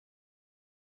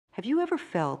Have you ever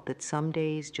felt that some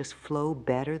days just flow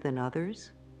better than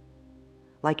others?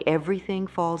 Like everything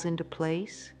falls into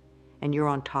place and you're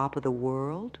on top of the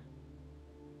world?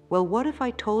 Well, what if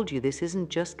I told you this isn't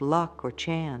just luck or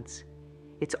chance?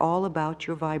 It's all about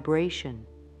your vibration.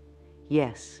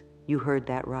 Yes, you heard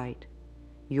that right.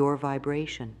 Your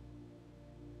vibration.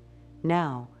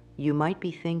 Now, you might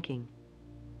be thinking,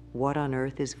 what on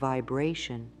earth is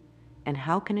vibration and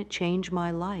how can it change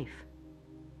my life?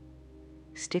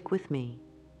 Stick with me,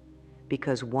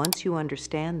 because once you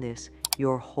understand this,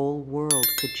 your whole world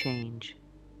could change.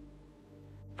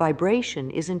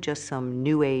 Vibration isn't just some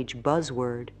new age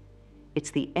buzzword.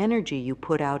 It's the energy you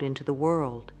put out into the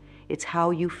world. It's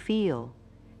how you feel,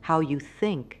 how you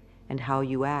think, and how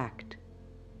you act.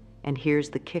 And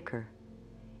here's the kicker.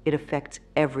 It affects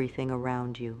everything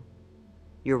around you.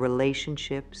 Your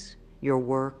relationships, your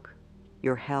work,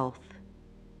 your health,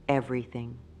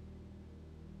 everything.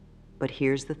 But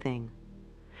here's the thing.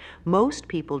 Most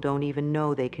people don't even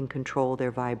know they can control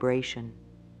their vibration.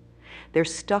 They're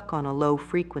stuck on a low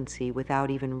frequency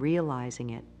without even realizing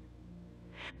it.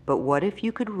 But what if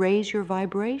you could raise your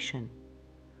vibration?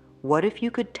 What if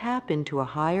you could tap into a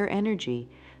higher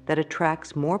energy that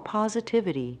attracts more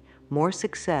positivity, more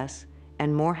success,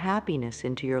 and more happiness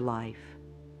into your life?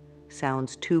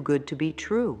 Sounds too good to be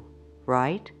true,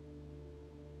 right?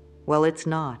 Well, it's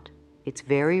not. It's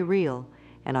very real,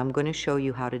 and I'm going to show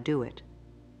you how to do it.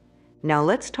 Now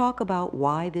let's talk about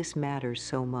why this matters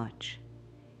so much.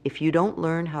 If you don't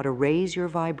learn how to raise your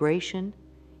vibration,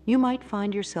 you might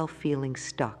find yourself feeling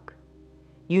stuck.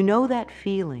 You know that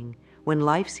feeling when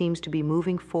life seems to be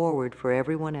moving forward for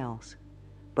everyone else,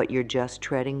 but you're just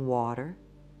treading water?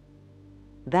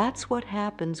 That's what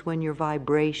happens when your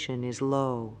vibration is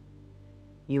low.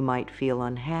 You might feel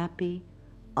unhappy,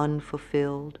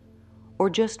 unfulfilled, or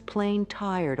just plain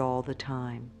tired all the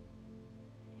time.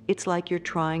 It's like you're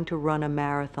trying to run a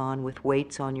marathon with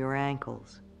weights on your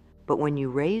ankles. But when you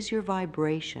raise your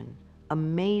vibration,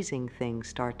 amazing things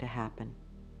start to happen.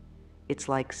 It's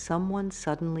like someone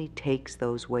suddenly takes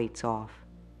those weights off.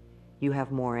 You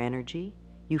have more energy,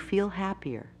 you feel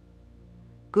happier.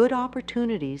 Good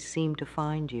opportunities seem to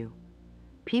find you.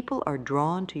 People are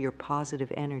drawn to your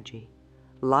positive energy.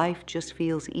 Life just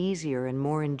feels easier and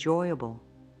more enjoyable.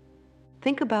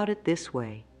 Think about it this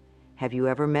way. Have you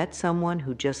ever met someone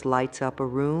who just lights up a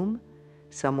room?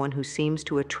 Someone who seems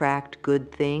to attract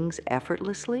good things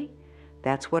effortlessly?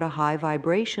 That's what a high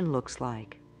vibration looks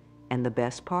like. And the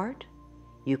best part?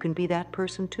 You can be that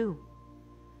person too.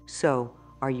 So,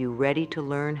 are you ready to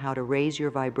learn how to raise your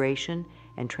vibration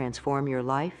and transform your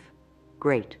life?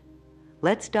 Great.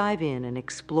 Let's dive in and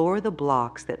explore the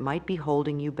blocks that might be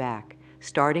holding you back,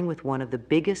 starting with one of the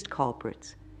biggest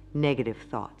culprits, negative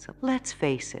thoughts. Let's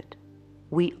face it.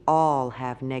 We all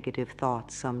have negative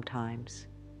thoughts sometimes.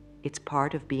 It's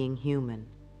part of being human.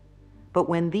 But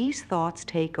when these thoughts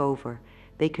take over,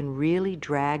 they can really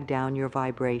drag down your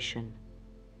vibration.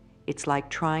 It's like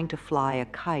trying to fly a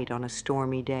kite on a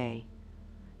stormy day.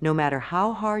 No matter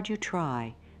how hard you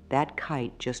try, that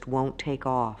kite just won't take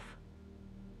off.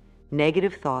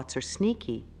 Negative thoughts are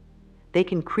sneaky. They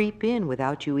can creep in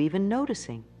without you even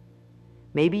noticing.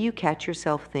 Maybe you catch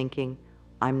yourself thinking,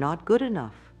 "I'm not good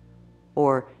enough,"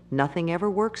 or "nothing ever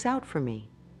works out for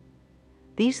me."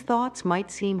 These thoughts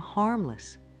might seem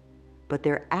harmless, but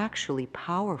they're actually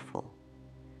powerful.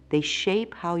 They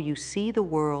shape how you see the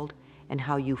world and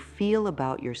how you feel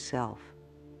about yourself.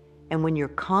 And when you're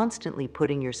constantly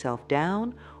putting yourself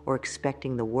down or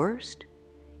expecting the worst,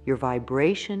 your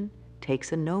vibration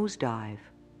takes a nosedive.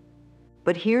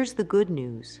 But here's the good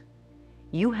news.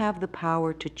 You have the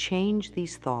power to change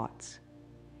these thoughts.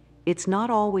 It's not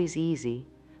always easy,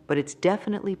 but it's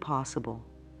definitely possible.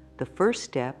 The first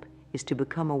step is to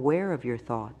become aware of your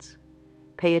thoughts.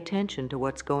 Pay attention to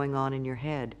what's going on in your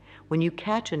head. When you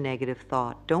catch a negative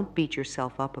thought, don't beat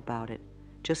yourself up about it.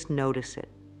 Just notice it.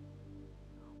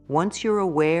 Once you're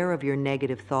aware of your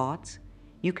negative thoughts,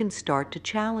 you can start to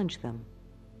challenge them.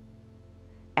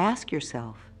 Ask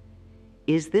yourself,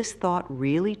 is this thought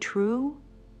really true?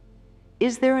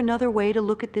 Is there another way to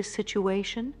look at this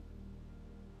situation?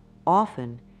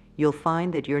 Often, you'll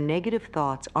find that your negative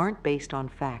thoughts aren't based on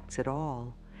facts at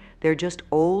all. They're just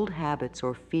old habits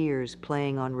or fears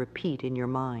playing on repeat in your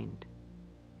mind.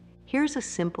 Here's a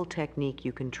simple technique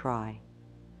you can try.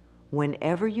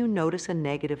 Whenever you notice a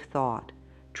negative thought,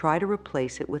 try to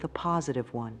replace it with a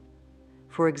positive one.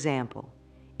 For example,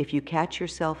 if you catch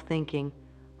yourself thinking,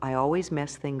 "I always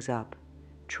mess things up,"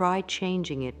 try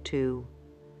changing it to,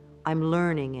 "I'm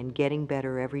learning and getting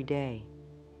better every day."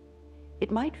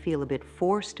 It might feel a bit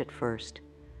forced at first,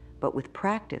 but with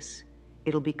practice,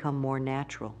 it'll become more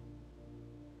natural.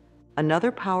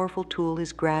 Another powerful tool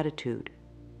is gratitude.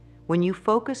 When you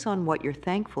focus on what you're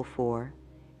thankful for,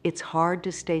 it's hard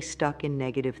to stay stuck in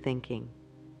negative thinking.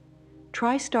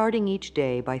 Try starting each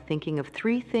day by thinking of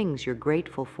 3 things you're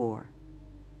grateful for.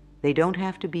 They don't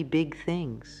have to be big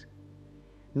things.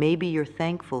 Maybe you're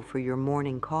thankful for your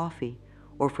morning coffee,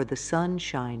 or for the sun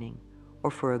shining,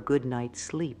 or for a good night's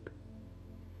sleep.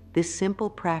 This simple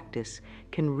practice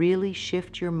can really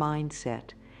shift your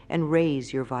mindset and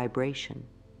raise your vibration.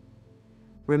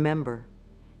 Remember,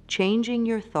 changing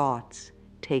your thoughts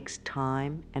takes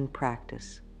time and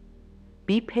practice.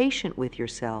 Be patient with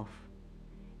yourself.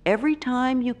 Every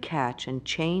time you catch and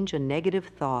change a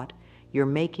negative thought, you're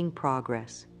making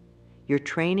progress. You're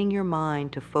training your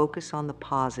mind to focus on the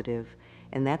positive,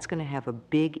 and that's going to have a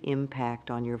big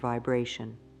impact on your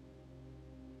vibration.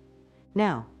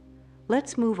 Now,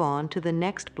 let's move on to the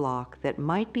next block that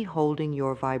might be holding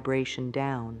your vibration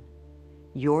down: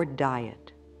 your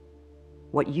diet.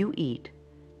 What you eat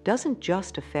doesn't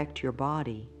just affect your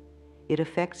body, it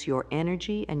affects your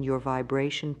energy and your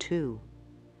vibration too.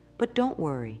 But don't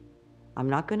worry, I'm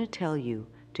not going to tell you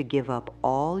to give up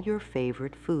all your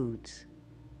favorite foods.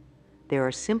 There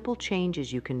are simple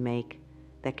changes you can make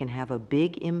that can have a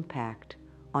big impact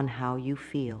on how you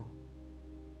feel.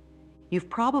 You've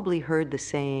probably heard the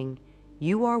saying,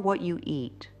 "You are what you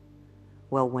eat."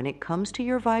 Well, when it comes to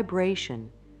your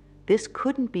vibration, this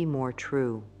couldn't be more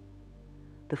true.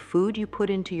 The food you put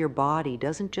into your body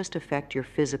doesn't just affect your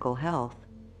physical health,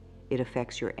 it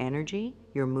affects your energy,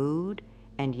 your mood,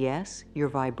 and yes, your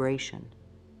vibration.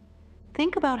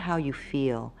 Think about how you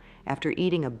feel after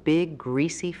eating a big,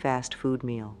 greasy fast food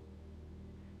meal.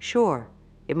 Sure,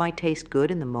 it might taste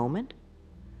good in the moment,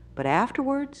 but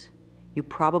afterwards, you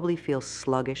probably feel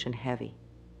sluggish and heavy.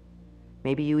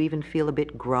 Maybe you even feel a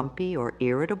bit grumpy or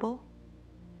irritable.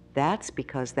 That's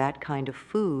because that kind of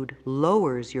food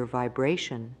lowers your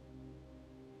vibration.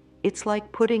 It's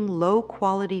like putting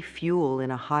low-quality fuel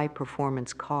in a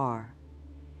high-performance car.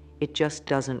 It just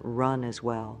doesn't run as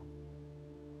well.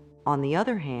 On the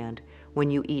other hand, when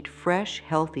you eat fresh,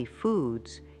 healthy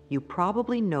foods, you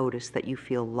probably notice that you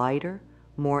feel lighter,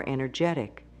 more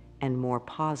energetic, and more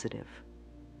positive.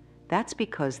 That's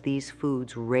because these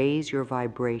foods raise your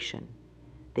vibration.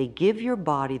 They give your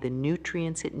body the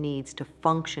nutrients it needs to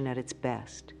function at its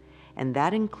best, and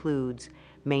that includes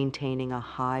maintaining a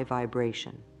high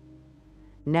vibration.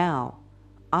 Now,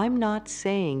 I'm not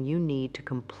saying you need to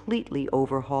completely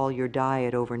overhaul your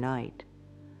diet overnight.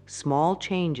 Small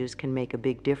changes can make a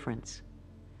big difference.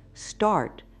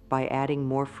 Start by adding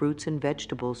more fruits and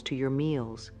vegetables to your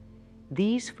meals.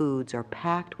 These foods are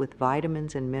packed with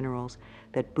vitamins and minerals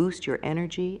that boost your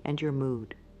energy and your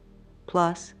mood.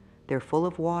 Plus, they're full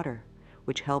of water,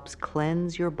 which helps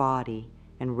cleanse your body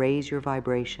and raise your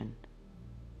vibration.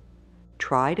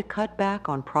 Try to cut back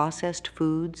on processed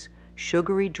foods,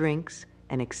 sugary drinks,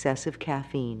 and excessive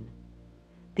caffeine.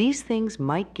 These things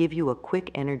might give you a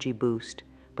quick energy boost,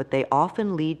 but they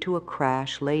often lead to a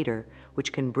crash later,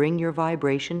 which can bring your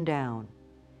vibration down.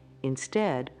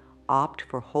 Instead, opt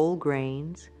for whole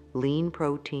grains, lean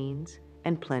proteins,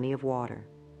 and plenty of water.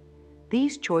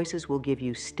 These choices will give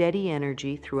you steady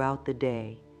energy throughout the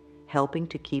day, helping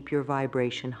to keep your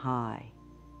vibration high.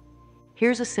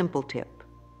 Here's a simple tip.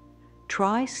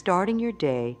 Try starting your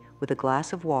day with a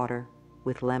glass of water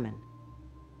with lemon.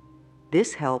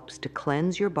 This helps to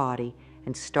cleanse your body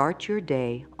and start your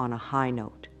day on a high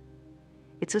note.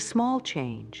 It's a small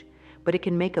change, but it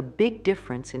can make a big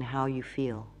difference in how you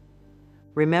feel.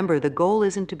 Remember, the goal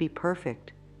isn't to be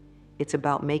perfect. It's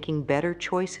about making better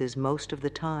choices most of the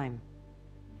time.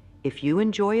 If you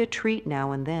enjoy a treat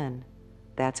now and then,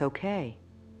 that's okay.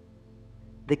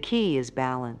 The key is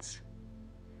balance.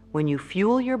 When you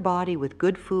fuel your body with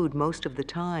good food most of the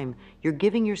time, you're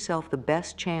giving yourself the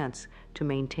best chance to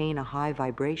maintain a high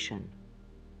vibration.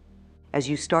 As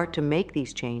you start to make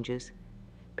these changes,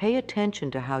 pay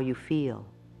attention to how you feel.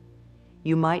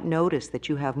 You might notice that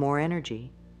you have more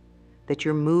energy, that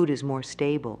your mood is more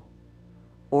stable,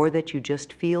 or that you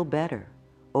just feel better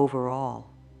overall.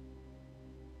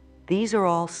 These are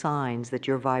all signs that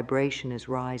your vibration is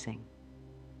rising.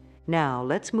 Now,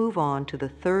 let's move on to the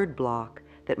third block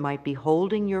that might be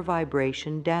holding your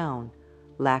vibration down: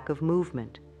 lack of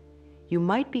movement. You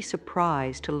might be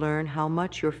surprised to learn how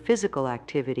much your physical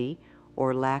activity,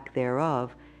 or lack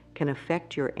thereof, can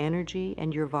affect your energy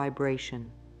and your vibration.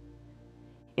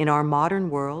 In our modern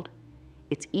world,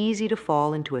 it's easy to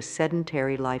fall into a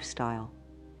sedentary lifestyle.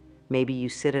 Maybe you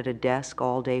sit at a desk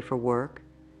all day for work,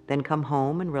 then come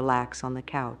home and relax on the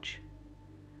couch.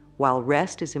 While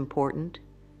rest is important,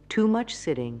 too much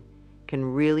sitting can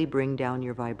really bring down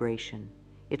your vibration.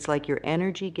 It's like your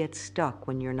energy gets stuck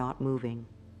when you're not moving.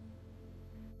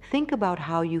 Think about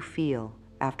how you feel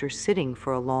after sitting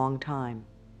for a long time.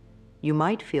 You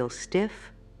might feel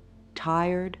stiff,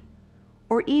 tired,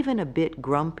 or even a bit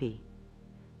grumpy.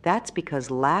 That's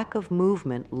because lack of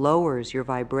movement lowers your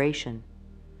vibration.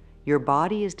 Your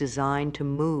body is designed to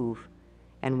move,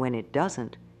 and when it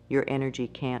doesn't, your energy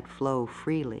can't flow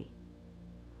freely.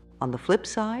 On the flip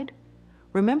side,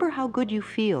 remember how good you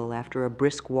feel after a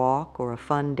brisk walk or a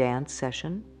fun dance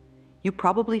session? You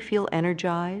probably feel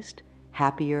energized,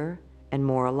 happier, and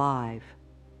more alive.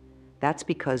 That's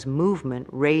because movement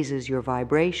raises your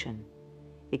vibration.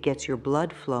 It gets your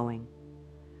blood flowing,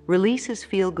 releases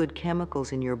feel-good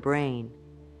chemicals in your brain,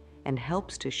 and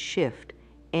helps to shift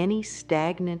any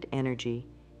stagnant energy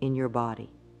in your body.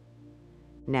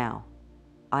 Now,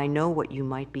 I know what you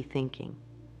might be thinking.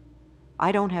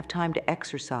 I don't have time to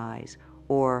exercise,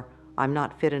 or I'm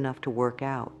not fit enough to work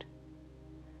out.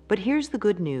 But here's the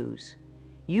good news.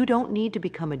 You don't need to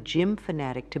become a gym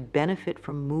fanatic to benefit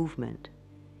from movement.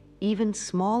 Even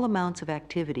small amounts of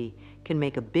activity can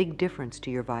make a big difference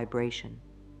to your vibration.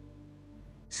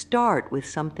 Start with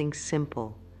something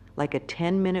simple, like a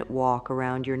 10-minute walk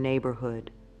around your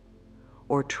neighborhood,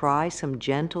 or try some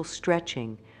gentle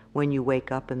stretching when you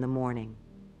wake up in the morning.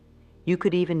 You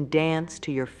could even dance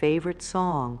to your favorite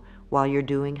song while you're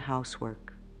doing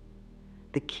housework.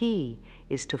 The key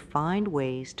is to find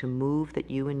ways to move that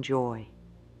you enjoy.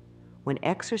 When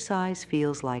exercise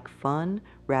feels like fun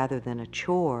rather than a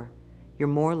chore, you're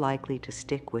more likely to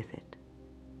stick with it.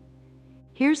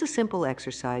 Here's a simple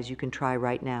exercise you can try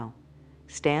right now.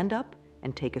 Stand up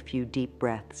and take a few deep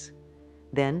breaths.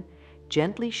 Then,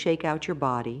 gently shake out your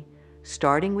body,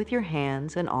 starting with your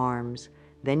hands and arms,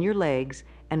 then your legs,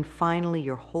 and finally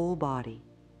your whole body.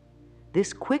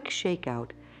 This quick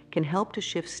shakeout can help to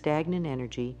shift stagnant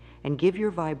energy and give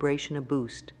your vibration a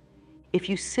boost. If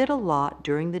you sit a lot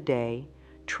during the day,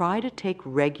 try to take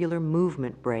regular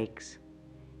movement breaks.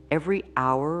 Every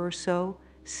hour or so,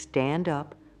 stand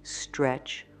up,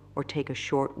 stretch, or take a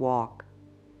short walk.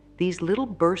 These little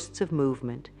bursts of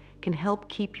movement can help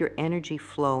keep your energy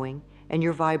flowing and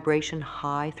your vibration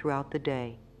high throughout the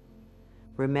day.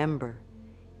 Remember,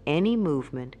 any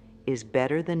movement is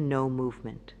better than no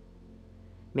movement.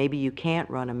 Maybe you can't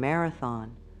run a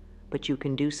marathon, but you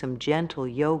can do some gentle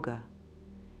yoga.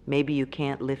 Maybe you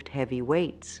can't lift heavy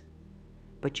weights,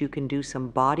 but you can do some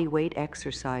body weight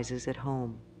exercises at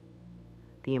home.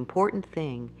 The important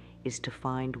thing is to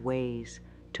find ways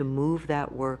to move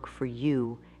that work for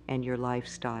you and your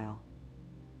lifestyle.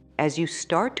 As you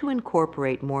start to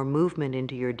incorporate more movement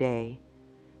into your day,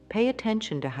 pay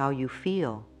attention to how you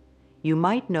feel. You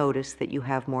might notice that you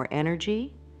have more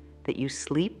energy, that you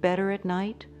sleep better at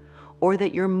night, or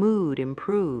that your mood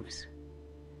improves.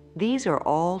 These are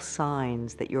all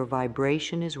signs that your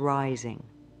vibration is rising.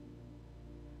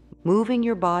 Moving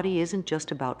your body isn't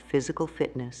just about physical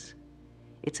fitness.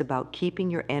 It's about keeping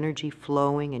your energy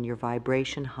flowing and your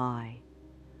vibration high.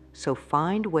 So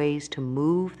find ways to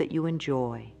move that you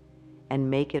enjoy and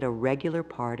make it a regular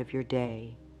part of your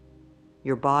day.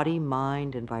 Your body,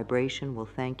 mind, and vibration will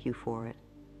thank you for it.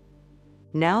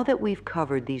 Now that we've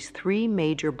covered these 3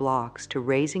 major blocks to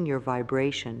raising your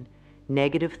vibration,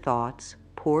 negative thoughts,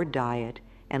 poor diet,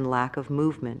 and lack of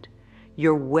movement,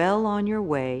 you're well on your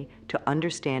way to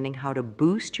understanding how to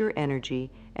boost your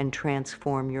energy and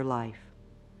transform your life.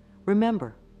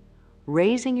 Remember,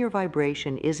 raising your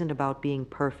vibration isn't about being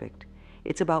perfect.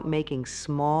 It's about making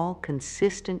small,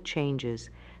 consistent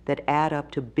changes that add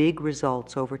up to big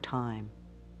results over time.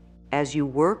 As you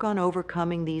work on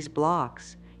overcoming these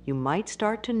blocks, you might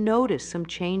start to notice some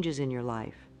changes in your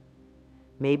life.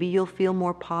 Maybe you'll feel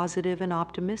more positive and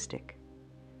optimistic.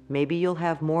 Maybe you'll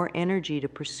have more energy to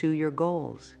pursue your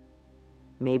goals.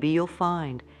 Maybe you'll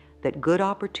find that good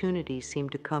opportunities seem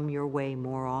to come your way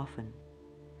more often.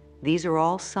 These are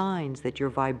all signs that your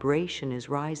vibration is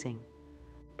rising.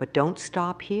 But don't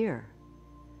stop here.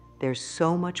 There's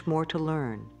so much more to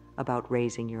learn about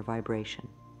raising your vibration.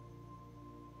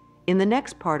 In the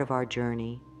next part of our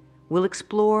journey, we'll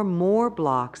explore more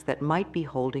blocks that might be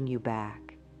holding you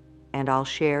back, and I'll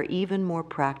share even more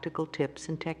practical tips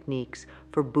and techniques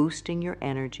for boosting your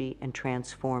energy and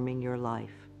transforming your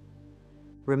life.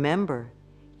 Remember,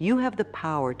 you have the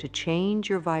power to change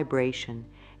your vibration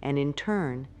and in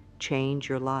turn, change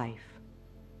your life.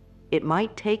 It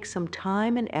might take some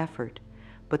time and effort,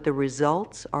 but the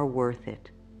results are worth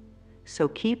it. So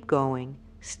keep going,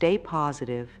 stay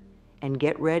positive, and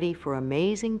get ready for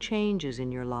amazing changes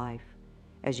in your life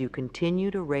as you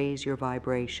continue to raise your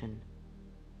vibration.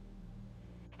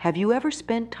 Have you ever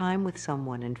spent time with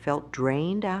someone and felt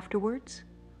drained afterwards?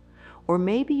 Or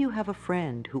maybe you have a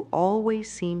friend who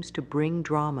always seems to bring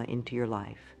drama into your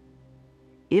life.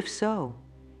 If so,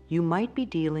 you might be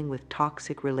dealing with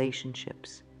toxic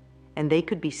relationships, and they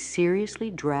could be seriously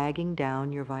dragging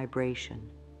down your vibration.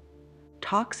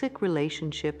 Toxic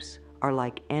relationships are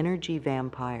like energy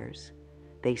vampires.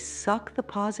 They suck the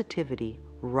positivity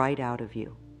right out of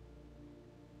you.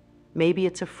 Maybe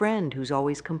it's a friend who's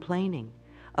always complaining,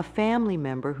 a family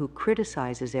member who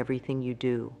criticizes everything you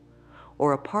do,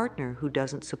 or a partner who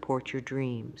doesn't support your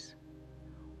dreams.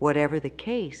 Whatever the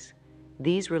case,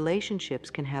 these relationships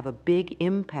can have a big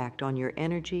impact on your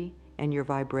energy and your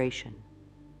vibration.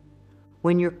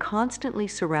 When you're constantly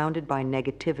surrounded by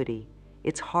negativity,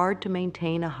 it's hard to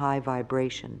maintain a high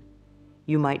vibration.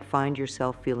 You might find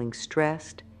yourself feeling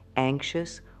stressed,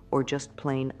 anxious, or just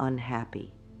plain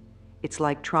unhappy. It's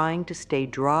like trying to stay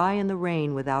dry in the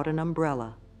rain without an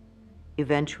umbrella.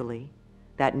 Eventually,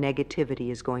 that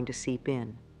negativity is going to seep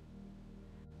in.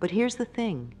 But here's the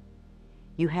thing.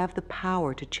 You have the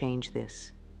power to change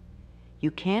this.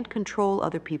 You can't control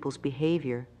other people's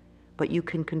behavior, but you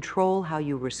can control how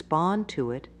you respond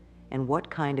to it and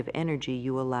what kind of energy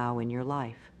you allow in your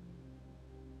life.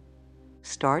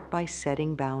 Start by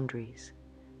setting boundaries.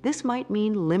 This might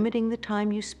mean limiting the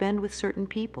time you spend with certain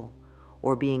people,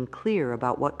 or being clear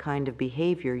about what kind of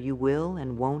behavior you will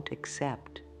and won't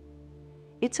accept.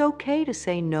 It's okay to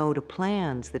say no to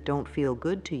plans that don't feel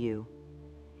good to you.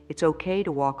 It's okay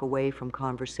to walk away from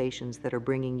conversations that are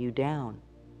bringing you down.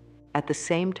 At the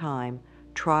same time,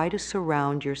 try to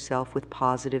surround yourself with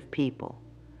positive people.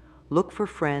 Look for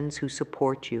friends who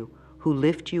support you, who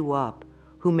lift you up,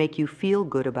 who make you feel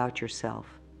good about yourself.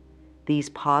 These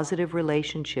positive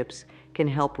relationships can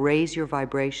help raise your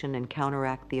vibration and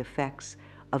counteract the effects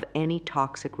of any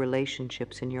toxic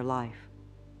relationships in your life.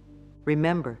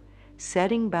 Remember,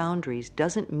 setting boundaries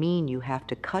doesn't mean you have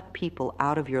to cut people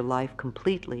out of your life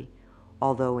completely,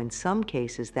 although in some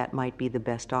cases that might be the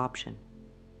best option.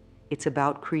 It's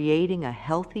about creating a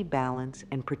healthy balance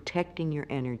and protecting your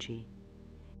energy.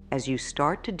 As you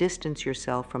start to distance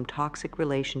yourself from toxic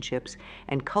relationships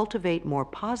and cultivate more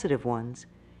positive ones,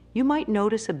 you might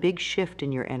notice a big shift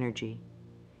in your energy.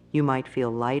 You might feel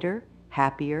lighter,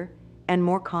 happier, and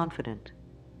more confident.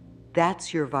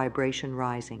 That's your vibration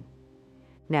rising.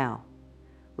 Now,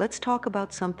 let's talk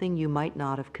about something you might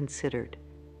not have considered: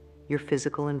 your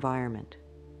physical environment.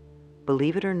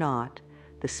 Believe it or not,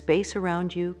 the space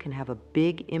around you can have a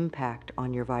big impact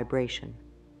on your vibration.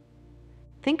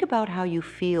 Think about how you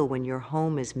feel when your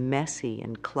home is messy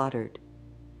and cluttered.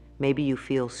 Maybe you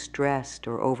feel stressed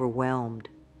or overwhelmed.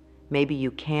 Maybe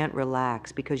you can't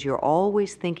relax because you're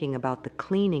always thinking about the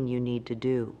cleaning you need to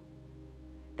do.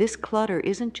 This clutter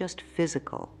isn't just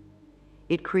physical.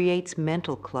 It creates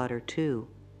mental clutter too,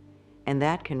 and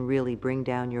that can really bring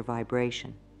down your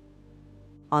vibration.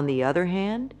 On the other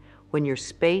hand, when your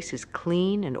space is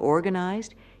clean and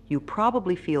organized, you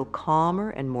probably feel calmer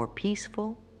and more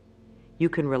peaceful. You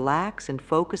can relax and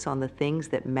focus on the things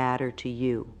that matter to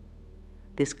you.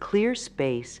 This clear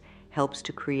space helps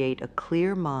to create a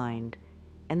clear mind,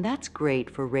 and that's great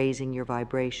for raising your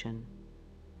vibration.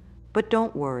 But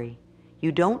don't worry,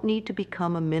 you don't need to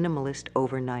become a minimalist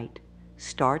overnight.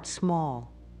 Start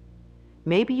small.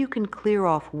 Maybe you can clear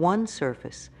off one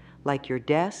surface, like your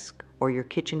desk or your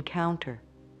kitchen counter.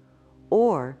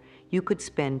 Or you could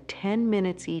spend 10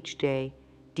 minutes each day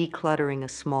decluttering a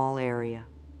small area.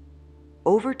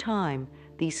 Over time,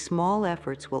 these small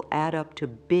efforts will add up to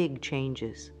big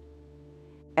changes.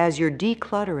 As you're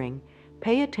decluttering,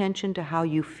 pay attention to how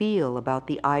you feel about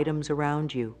the items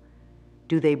around you.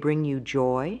 Do they bring you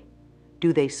joy?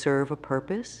 Do they serve a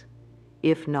purpose?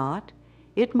 If not,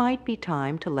 it might be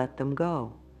time to let them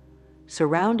go.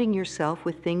 Surrounding yourself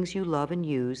with things you love and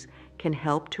use can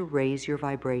help to raise your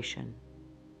vibration.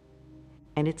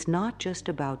 And it's not just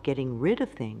about getting rid of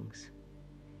things.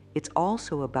 It's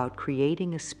also about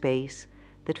creating a space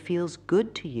that feels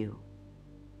good to you.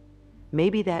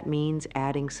 Maybe that means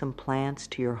adding some plants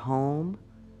to your home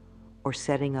or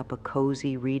setting up a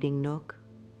cozy reading nook.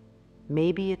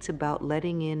 Maybe it's about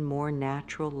letting in more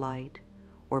natural light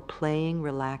or playing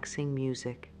relaxing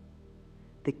music.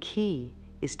 The key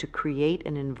is to create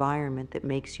an environment that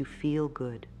makes you feel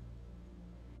good.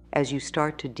 As you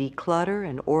start to declutter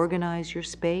and organize your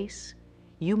space,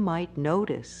 you might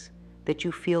notice that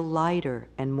you feel lighter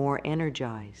and more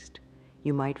energized.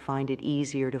 You might find it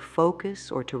easier to focus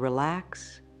or to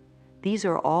relax. These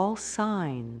are all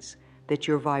signs that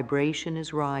your vibration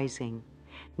is rising.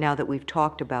 Now that we've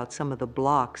talked about some of the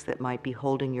blocks that might be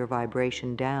holding your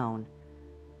vibration down,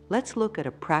 let's look at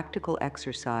a practical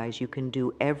exercise you can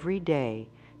do every day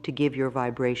to give your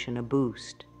vibration a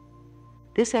boost.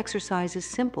 This exercise is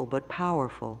simple but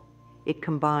powerful. It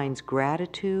combines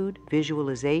gratitude,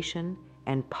 visualization,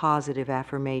 and positive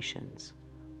affirmations,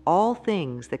 all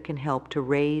things that can help to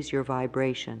raise your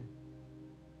vibration.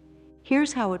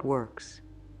 Here's how it works.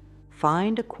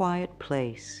 Find a quiet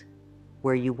place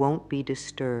where you won't be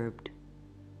disturbed.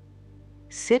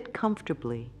 Sit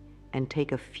comfortably and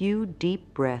take a few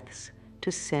deep breaths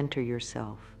to center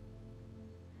yourself.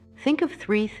 Think of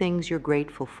 3 things you're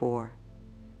grateful for.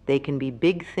 They can be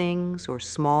big things or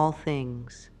small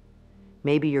things.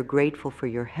 Maybe you're grateful for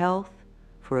your health,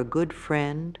 for a good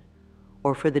friend,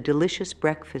 or for the delicious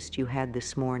breakfast you had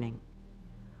this morning.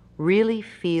 Really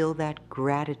feel that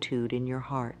gratitude in your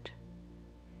heart.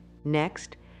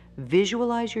 Next,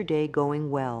 visualize your day going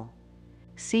well.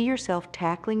 See yourself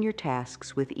tackling your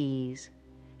tasks with ease,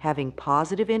 having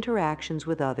positive interactions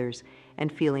with others,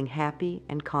 and feeling happy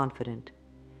and confident.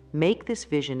 Make this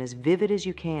vision as vivid as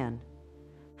you can.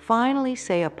 Finally,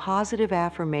 say a positive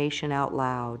affirmation out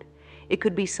loud. It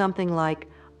could be something like,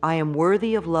 "I am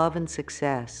worthy of love and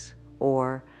success,"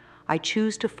 or "I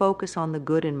choose to focus on the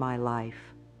good in my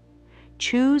life."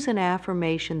 Choose an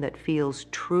affirmation that feels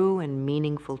true and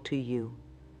meaningful to you.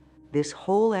 This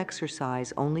whole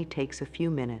exercise only takes a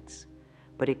few minutes,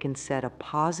 but it can set a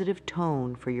positive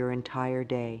tone for your entire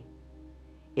day.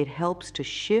 It helps to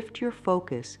shift your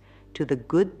focus to the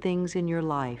good things in your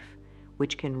life,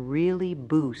 which can really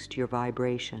boost your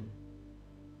vibration.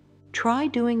 Try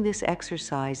doing this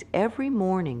exercise every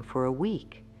morning for a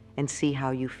week and see how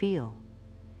you feel.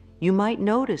 You might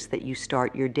notice that you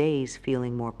start your days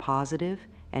feeling more positive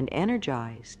and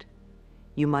energized.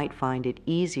 You might find it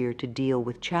easier to deal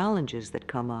with challenges that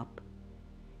come up.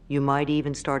 You might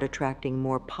even start attracting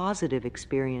more positive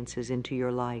experiences into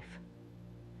your life.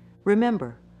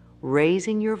 Remember,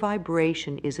 raising your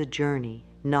vibration is a journey,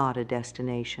 not a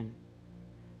destination.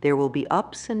 There will be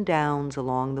ups and downs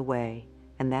along the way,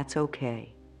 and that's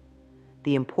okay.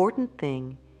 The important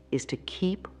thing is to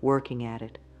keep working at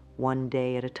it, one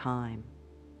day at a time.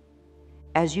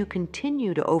 As you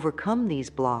continue to overcome these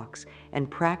blocks and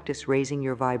practice raising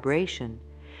your vibration,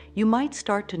 you might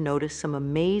start to notice some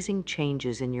amazing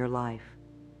changes in your life.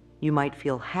 You might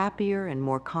feel happier and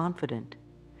more confident.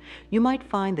 You might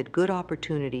find that good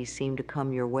opportunities seem to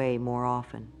come your way more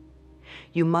often.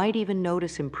 You might even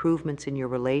notice improvements in your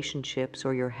relationships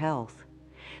or your health.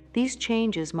 These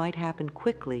changes might happen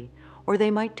quickly, or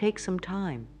they might take some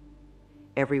time.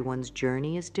 Everyone's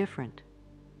journey is different.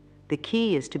 The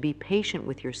key is to be patient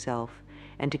with yourself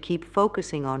and to keep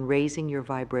focusing on raising your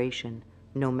vibration,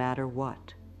 no matter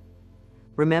what.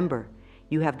 Remember,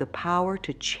 you have the power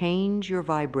to change your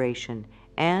vibration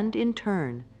and, in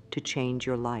turn, to change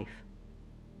your life.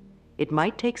 It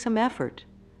might take some effort,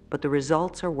 but the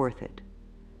results are worth it.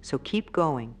 So keep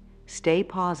going, stay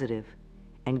positive,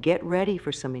 and get ready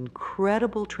for some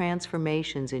incredible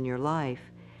transformations in your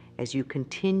life as you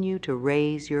continue to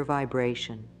raise your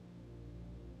vibration.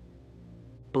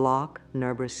 Block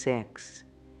number 6,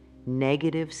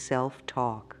 negative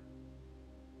self-talk.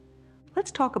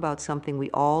 Let's talk about something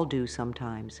we all do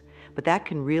sometimes, but that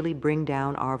can really bring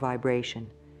down our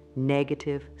vibration: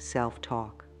 negative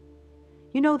self-talk.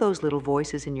 You know those little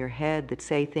voices in your head that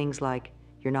say things like,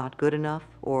 "You're not good enough,"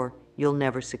 or "You'll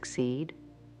never succeed"?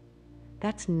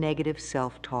 That's negative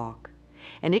self-talk,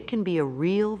 and it can be a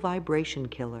real vibration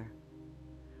killer.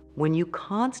 When you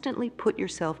constantly put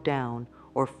yourself down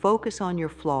or focus on your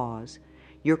flaws,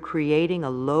 you're creating a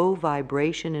low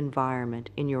vibration environment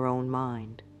in your own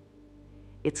mind.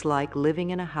 It's like living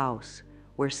in a house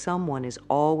where someone is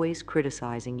always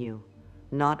criticizing you.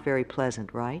 Not very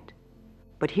pleasant, right?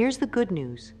 But here's the good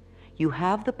news. You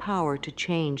have the power to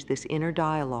change this inner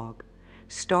dialogue.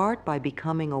 Start by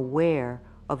becoming aware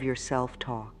of your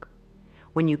self-talk.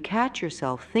 When you catch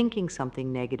yourself thinking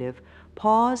something negative,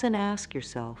 pause and ask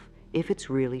yourself if it's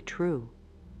really true.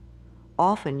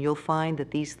 Often you'll find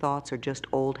that these thoughts are just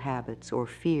old habits or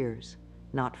fears,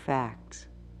 not facts.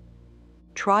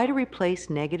 Try to replace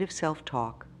negative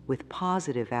self-talk with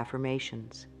positive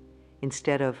affirmations.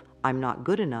 Instead of "I'm not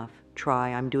good enough,"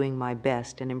 try "I'm doing my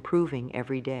best and improving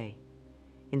every day."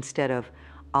 Instead of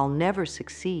 "I'll never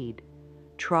succeed,"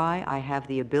 try "I have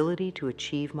the ability to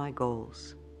achieve my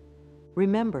goals."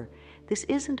 Remember, this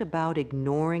isn't about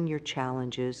ignoring your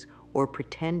challenges or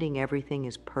pretending everything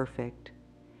is perfect.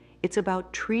 It's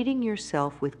about treating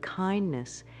yourself with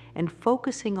kindness and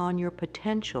focusing on your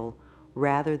potential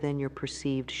rather than your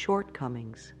perceived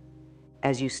shortcomings.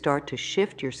 As you start to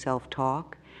shift your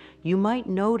self-talk, you might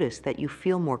notice that you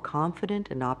feel more confident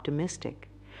and optimistic.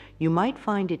 You might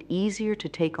find it easier to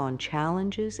take on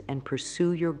challenges and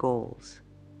pursue your goals.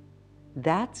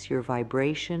 That's your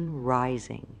vibration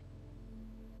rising.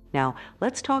 Now,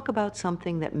 let's talk about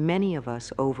something that many of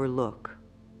us overlook: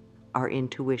 our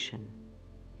intuition.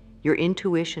 Your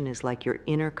intuition is like your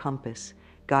inner compass,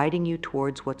 guiding you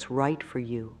towards what's right for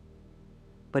you.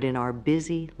 But in our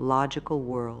busy, logical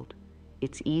world,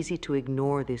 it's easy to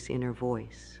ignore this inner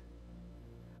voice.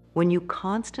 When you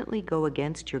constantly go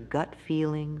against your gut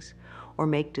feelings or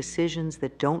make decisions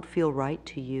that don't feel right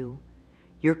to you,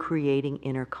 you're creating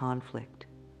inner conflict.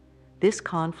 This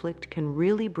conflict can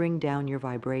really bring down your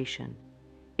vibration.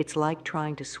 It's like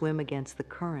trying to swim against the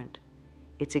current.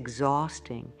 It's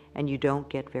exhausting and you don't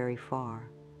get very far.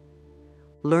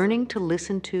 Learning to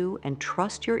listen to and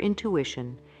trust your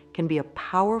intuition can be a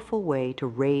powerful way to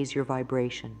raise your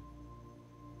vibration.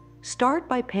 Start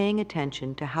by paying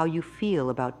attention to how you feel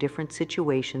about different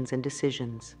situations and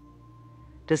decisions.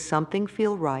 Does something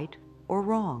feel right or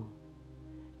wrong?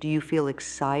 Do you feel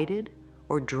excited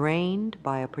or drained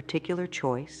by a particular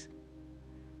choice?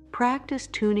 Practice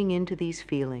tuning into these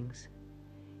feelings.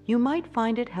 You might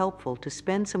find it helpful to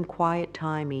spend some quiet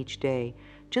time each day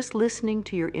just listening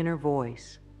to your inner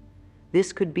voice.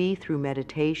 This could be through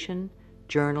meditation,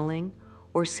 journaling,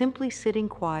 or simply sitting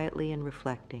quietly and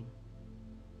reflecting.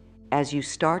 As you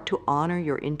start to honor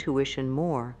your intuition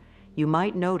more, you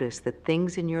might notice that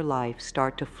things in your life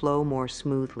start to flow more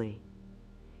smoothly.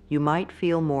 You might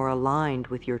feel more aligned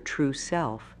with your true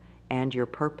self and your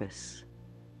purpose.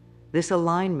 This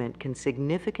alignment can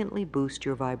significantly boost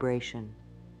your vibration.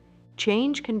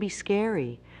 Change can be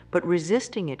scary, but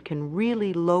resisting it can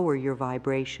really lower your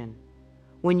vibration.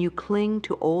 When you cling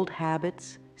to old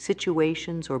habits,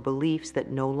 situations, or beliefs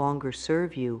that no longer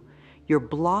serve you, you're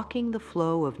blocking the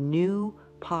flow of new,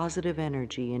 positive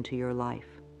energy into your life.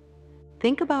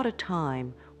 Think about a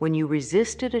time when you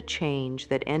resisted a change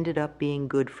that ended up being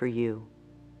good for you.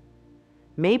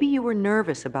 Maybe you were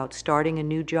nervous about starting a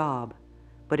new job,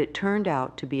 but it turned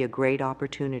out to be a great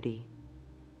opportunity.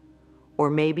 Or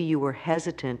maybe you were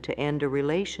hesitant to end a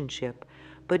relationship,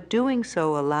 but doing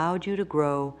so allowed you to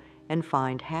grow and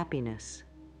find happiness.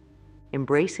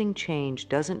 Embracing change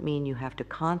doesn't mean you have to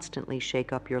constantly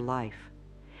shake up your life.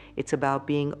 It's about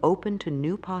being open to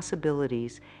new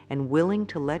possibilities and willing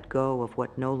to let go of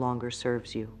what no longer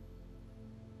serves you.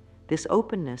 This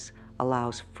openness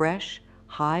allows fresh,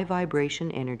 high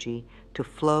vibration energy to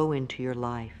flow into your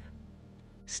life.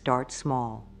 Start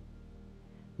small.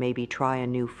 Maybe try a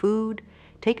new food,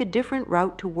 take a different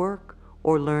route to work,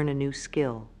 or learn a new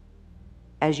skill.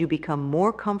 As you become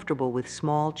more comfortable with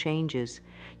small changes,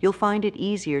 you'll find it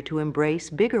easier to embrace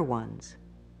bigger ones.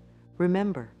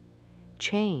 Remember,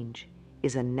 change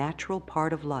is a natural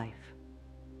part of life.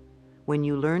 When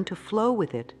you learn to flow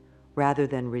with it rather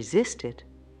than resist it,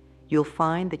 you'll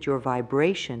find that your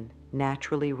vibration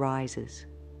naturally rises.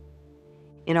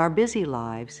 In our busy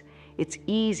lives, it's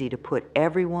easy to put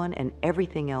everyone and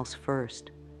everything else first,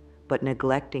 but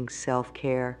neglecting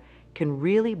self-care can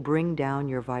really bring down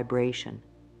your vibration.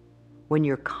 When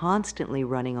you're constantly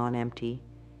running on empty,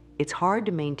 it's hard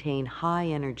to maintain high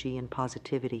energy and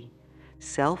positivity.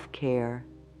 Self-care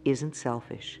isn't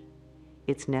selfish.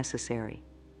 It's necessary.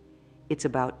 It's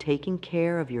about taking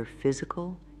care of your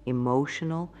physical,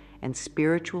 emotional, and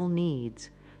spiritual needs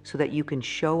so that you can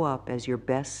show up as your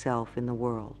best self in the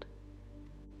world.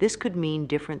 This could mean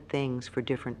different things for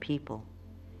different people.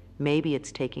 Maybe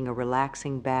it's taking a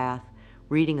relaxing bath,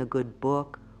 reading a good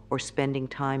book, or spending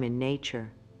time in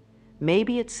nature.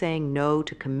 Maybe it's saying no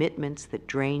to commitments that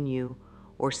drain you,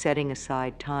 or setting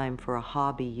aside time for a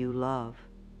hobby you love.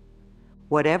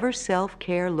 Whatever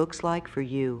self-care looks like for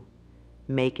you,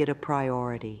 make it a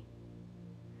priority.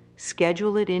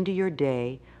 Schedule it into your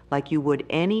day like you would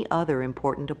any other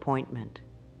important appointment.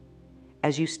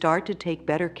 As you start to take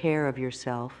better care of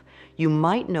yourself, you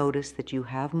might notice that you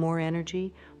have more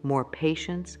energy, more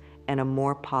patience, and a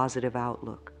more positive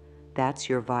outlook. That's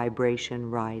your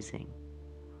vibration rising.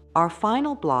 Our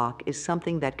final block is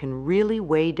something that can really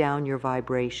weigh down your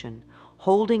vibration,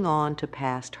 holding on to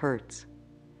past hurts.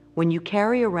 When you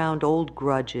carry around old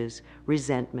grudges,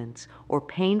 resentments, or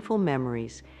painful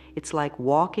memories, it's like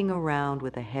walking around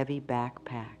with a heavy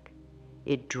backpack.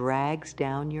 It drags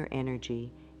down your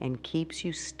energy and keeps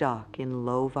you stuck in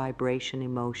low vibration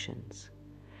emotions.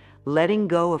 Letting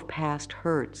go of past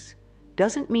hurts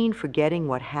doesn't mean forgetting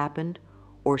what happened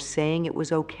or saying it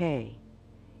was okay.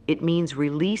 It means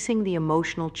releasing the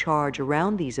emotional charge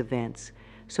around these events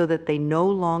so that they no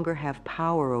longer have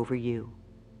power over you.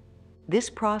 This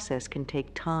process can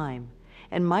take time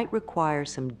and might require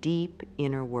some deep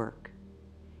inner work.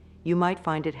 You might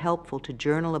find it helpful to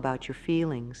journal about your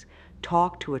feelings,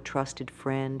 talk to a trusted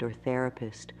friend or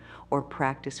therapist, or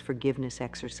practice forgiveness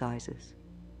exercises.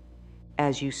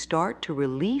 As you start to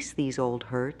release these old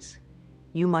hurts,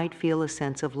 you might feel a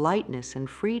sense of lightness and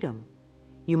freedom.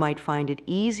 You might find it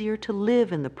easier to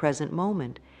live in the present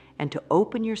moment and to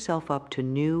open yourself up to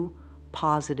new,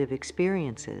 positive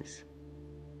experiences.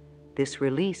 This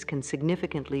release can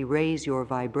significantly raise your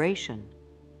vibration.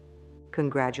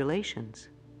 Congratulations!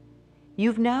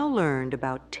 You've now learned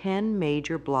about 10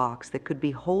 major blocks that could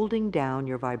be holding down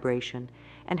your vibration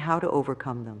and how to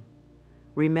overcome them.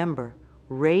 Remember,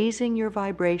 raising your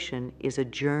vibration is a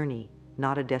journey,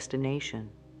 not a destination.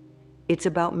 It's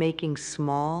about making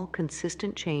small,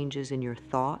 consistent changes in your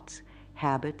thoughts,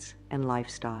 habits, and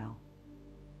lifestyle.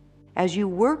 As you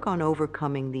work on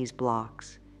overcoming these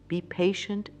blocks, be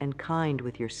patient and kind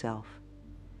with yourself.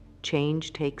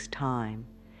 Change takes time,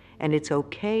 and it's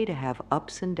okay to have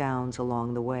ups and downs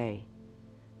along the way.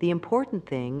 The important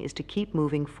thing is to keep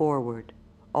moving forward,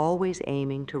 always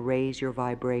aiming to raise your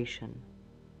vibration.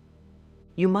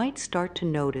 You might start to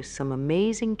notice some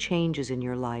amazing changes in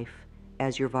your life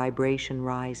as your vibration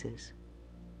rises.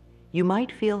 You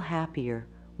might feel happier,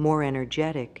 more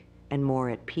energetic, and more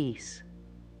at peace.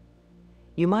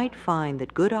 You might find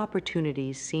that good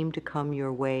opportunities seem to come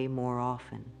your way more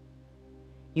often.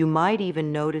 You might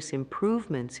even notice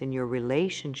improvements in your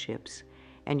relationships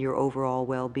and your overall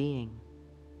well-being.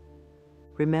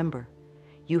 Remember,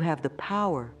 you have the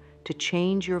power to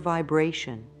change your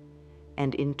vibration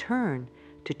and in turn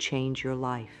to change your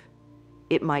life.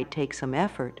 It might take some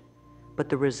effort, but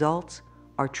the results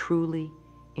are truly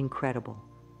incredible.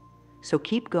 So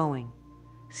keep going,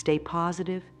 stay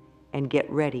positive, and get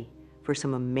ready for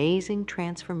some amazing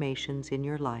transformations in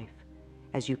your life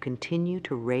as you continue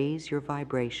to raise your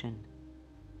vibration.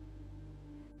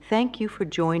 Thank you for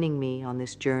joining me on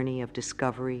this journey of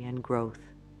discovery and growth.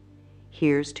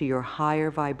 Here's to your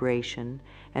higher vibration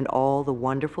and all the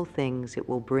wonderful things it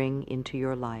will bring into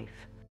your life.